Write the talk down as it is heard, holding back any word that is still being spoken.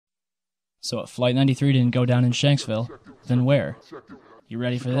So if Flight 93 didn't go down in Shanksville, then where? You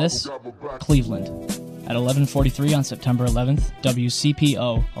ready for this? Cleveland. At 11:43 on September 11th,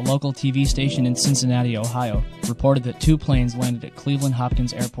 WCPO, a local TV station in Cincinnati, Ohio, reported that 2 planes landed at Cleveland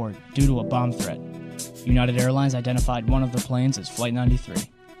Hopkins Airport due to a bomb threat. United Airlines identified one of the planes as Flight 93.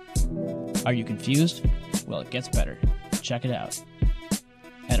 Are you confused? Well, it gets better. Check it out.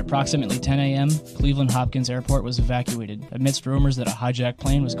 At approximately 10 a.m., Cleveland Hopkins Airport was evacuated amidst rumors that a hijacked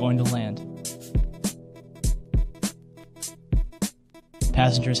plane was going to land.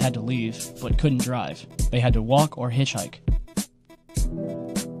 Passengers had to leave, but couldn't drive. They had to walk or hitchhike.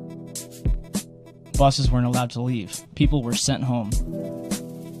 Buses weren't allowed to leave. People were sent home.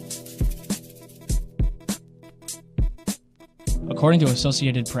 According to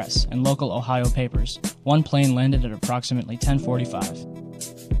Associated Press and local Ohio papers, one plane landed at approximately 10:45.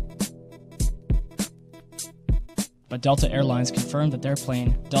 But Delta Airlines confirmed that their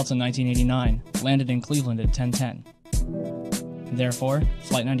plane, Delta 1989, landed in Cleveland at 10:10. Therefore,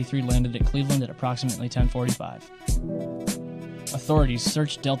 Flight 93 landed at Cleveland at approximately 10:45. Authorities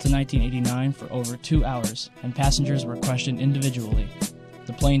searched Delta 1989 for over 2 hours, and passengers were questioned individually.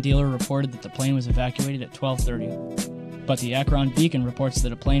 The plane dealer reported that the plane was evacuated at 12:30, but the Akron Beacon reports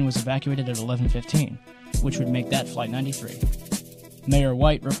that a plane was evacuated at 11:15, which would make that Flight 93. Mayor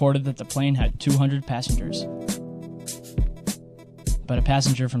White reported that the plane had 200 passengers. But a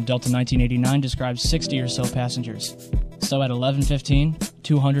passenger from Delta 1989 describes 60 or so passengers. So at 11:15,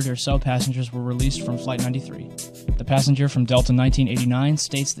 200 or so passengers were released from Flight 93. The passenger from Delta 1989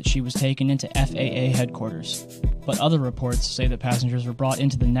 states that she was taken into FAA headquarters. But other reports say that passengers were brought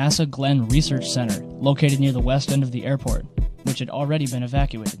into the NASA Glenn Research Center, located near the west end of the airport, which had already been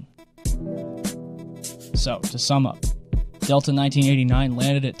evacuated. So, to sum up, Delta 1989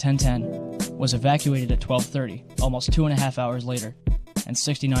 landed at 10:10, was evacuated at 12:30, almost 2.5 hours later, and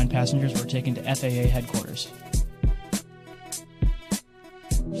 69 passengers were taken to FAA headquarters.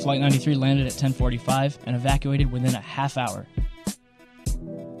 Flight 93 landed at 10:45 and evacuated within a half hour.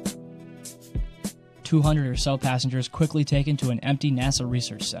 200 or so passengers quickly taken to an empty NASA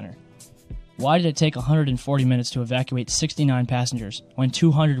research center. Why did it take 140 minutes to evacuate 69 passengers when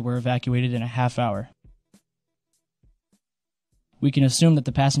 200 were evacuated in a half hour? We can assume that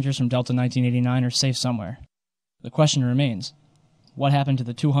the passengers from Delta 1989 are safe somewhere. The question remains, what happened to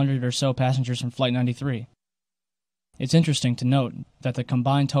the 200 or so passengers from Flight 93? It's interesting to note that the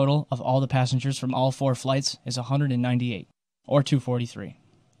combined total of all the passengers from all 4 flights is 198, or 243,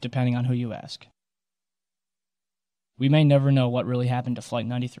 depending on who you ask. We may never know what really happened to Flight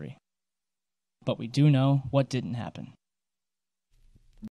 93, but we do know what didn't happen.